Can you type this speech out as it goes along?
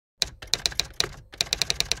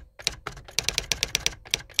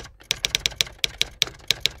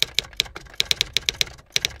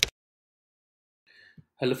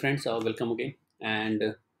Hello friends, welcome again.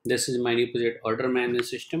 And this is my new project order management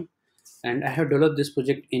system. And I have developed this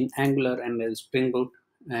project in Angular and Spring Boot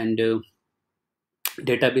and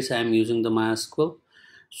database. I am using the MySQL.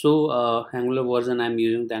 So Angular version I am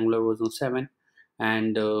using the Angular version 7,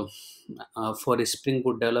 and for a Spring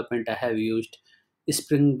Boot development I have used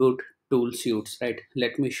Spring Boot tool suites. Right,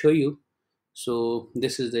 let me show you. So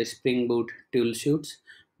this is the Spring Boot tool suites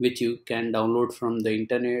which you can download from the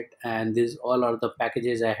internet, and these all are the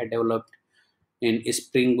packages I had developed in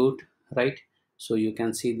Spring Boot. Right, so you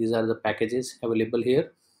can see these are the packages available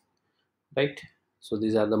here. Right, so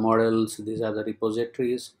these are the models, these are the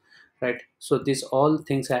repositories. Right, so these all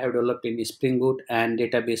things I have developed in Spring Boot, and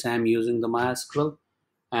database I am using the MySQL.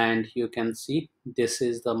 And you can see this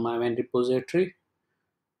is the Maven repository.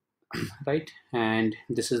 Right, and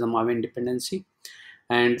this is the Maven dependency.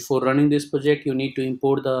 And for running this project you need to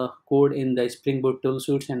import the code in the Spring Boot tool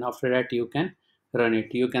suites, and after that you can run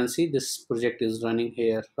it. You can see this project is running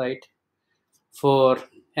here. Right, for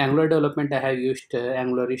Angular development I have used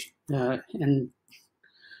Angular and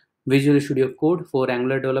Visual Studio Code for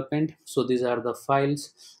Angular development. So these are the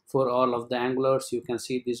files for all of the Angulars. You can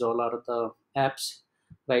see these all are the apps.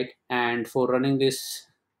 Right, and for running this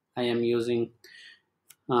I am using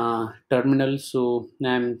terminal. So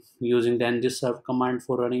I'm using the ngserve command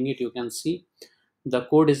for running it. You can see the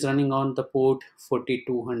code is running on the port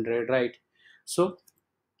 4200. Right, so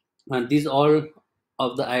these all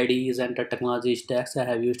of the IDEs and the technology stacks I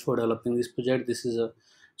have used for developing this project. This is a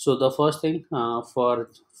so the first thing, for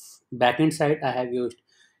backend side I have used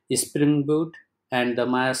Spring Boot and the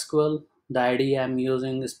MySQL. The IDE I'm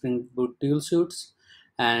using Spring Boot tool suites,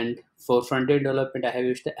 and for front end development I have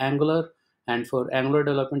used Angular, and for Angular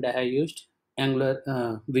development I have used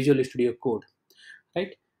Angular Visual Studio Code.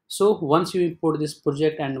 Right, so once you import this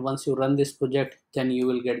project and once you run this project, then you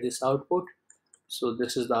will get this output. So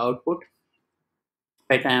this is the output.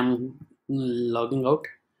 Right, I am logging out.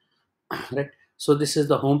 Right, so this is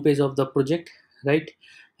the home page of the project. Right,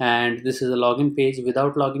 and this is the login page.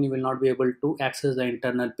 Without login you will not be able to access the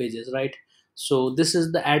internal pages. Right, so this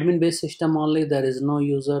is the admin based system only. There is no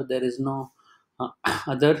user, there is no uh,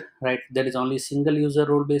 other. Right, there is only single user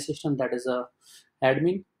role based system, that is a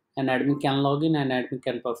admin. And admin can log in and admin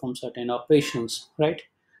can perform certain operations. Right,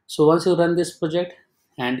 so once you run this project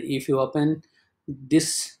and if you open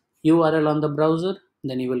this URL on the browser,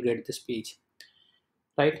 then you will get this page.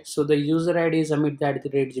 Right, so the user ID is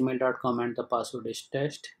amit@gmail.com and the password is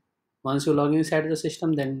test. Once you log inside the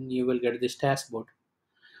system, then you will get this dashboard.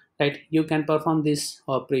 Right, you can perform these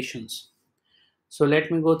operations. So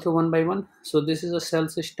let me go through one by one. So this is a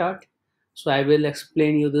sales start, so I will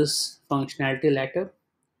explain you this functionality later.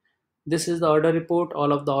 This is the order report.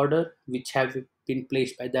 All of the order which have been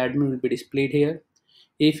placed by the admin will be displayed here.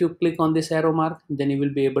 If you click on this arrow mark, then you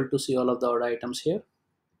will be able to see all of the order items here.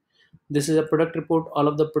 This is a product report. All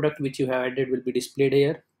of the product which you have added will be displayed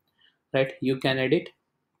here. Right, you can edit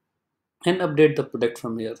and update the product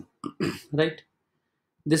from here. Right,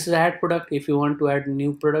 this is add product. If you want to add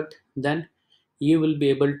new product, then you will be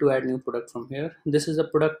able to add new product from here. This is a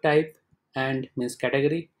product type and means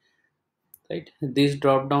category. Right, this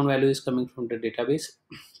drop down value is coming from the database.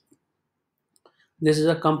 This is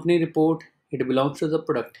a company report. It belongs to the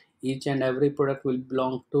product. Each and every product will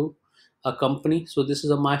belong to a company. So this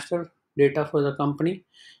is a master data for the company.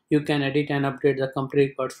 You can edit and update the company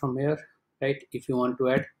records from here. Right, if you want to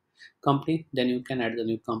add company, then you can add the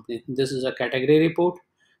new company. This is a category report.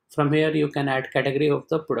 From here you can add category of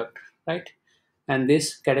the product. Right, and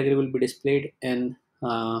this category will be displayed in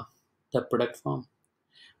the product form,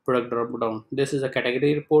 product drop down. This is a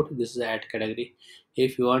category report. This is a add category.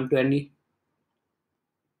 If you want to any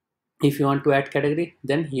if you want to add category,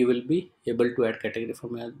 then you will be able to add category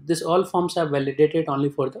from here. This all forms are validated only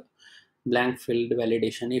for the blank field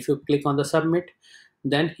validation. If you click on the submit,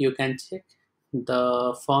 then you can check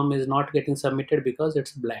the form is not getting submitted because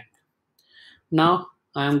it's blank. Now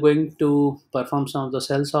I am going to perform some of the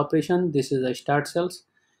sales operation. This is a start sales.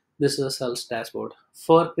 This is a sales dashboard.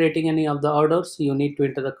 For creating any of the orders, you need to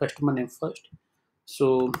enter the customer name first.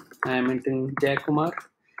 So I am entering Jay Kumar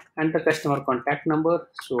and the customer contact number.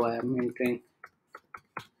 So I am entering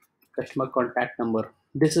customer contact number.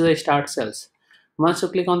 This is a start sales. Once you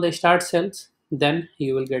click on the start sales, then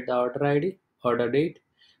you will get the order ID, order date,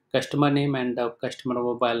 customer name, and the customer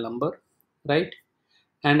mobile number. Right,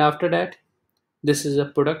 and after that, this is a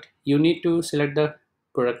product. You need to select the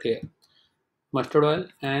product here, mustard oil,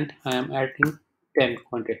 and I am adding 10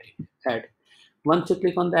 quantity. Add. Once you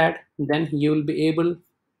click on that, then you will be able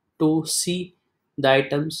to see the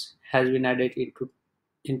items has been added into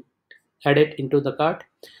in, added into the cart.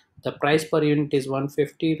 The price per unit is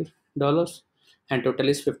 $150 and total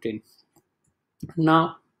is 15.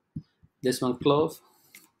 Now this one close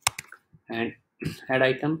and add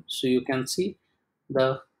item, so you can see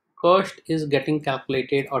the cost is getting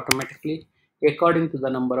calculated automatically according to the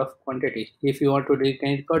number of quantity. If you want to delete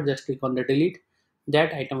any record, just click on the delete,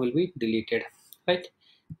 that item will be deleted, right?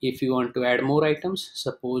 If you want to add more items,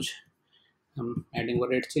 suppose I'm adding a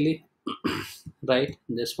red chili, right,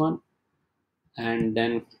 this one, and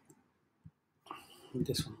then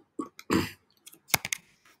this one,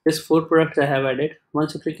 this four products I have added.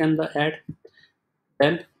 Once you click on the add,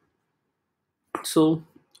 then so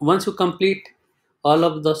once you complete all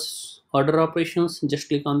of the order operations, just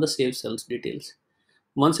click on the save sales details.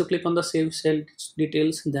 Once you click on the save sales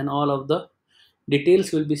details, then all of the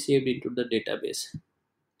details will be saved into the database.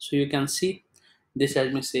 So you can see this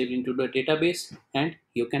has been saved into the database, and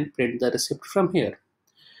you can print the receipt from here,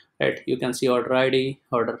 right? You can see order id,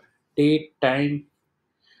 order date, time,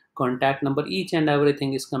 contact number, each and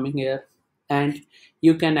everything is coming here, and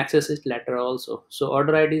you can access it later also. So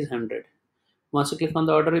order id is 100. Once you click on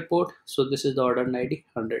the order report, so this is the order ID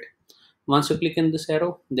 100. Once you click in this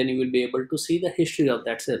arrow, then you will be able to see the history of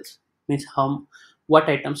that sales, means how what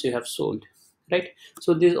items you have sold, right?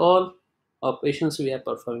 So these all operations we are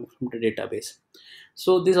performing from the database.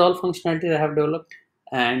 So these all functionality I have developed,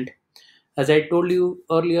 and as I told you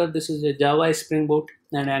earlier, this is a Java, Spring Boot,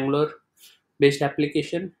 and Angular based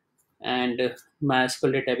application, and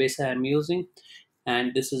MySQL database I am using,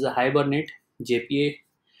 and this is a Hibernate JPA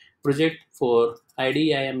project. For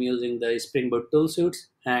ID, I am using the Spring Boot tool suites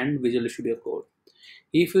and Visual Studio Code.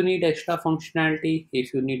 If you need extra functionality,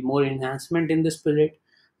 if you need more enhancement in this project,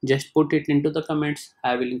 just put it into the comments.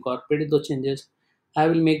 I will incorporate those changes. I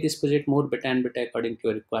will make this project more better and better according to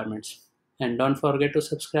your requirements. And don't forget to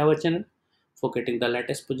subscribe our channel for getting the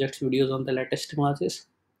latest projects videos on the latest technologies.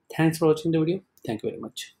 Thanks for watching the video. Thank you very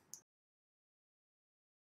much.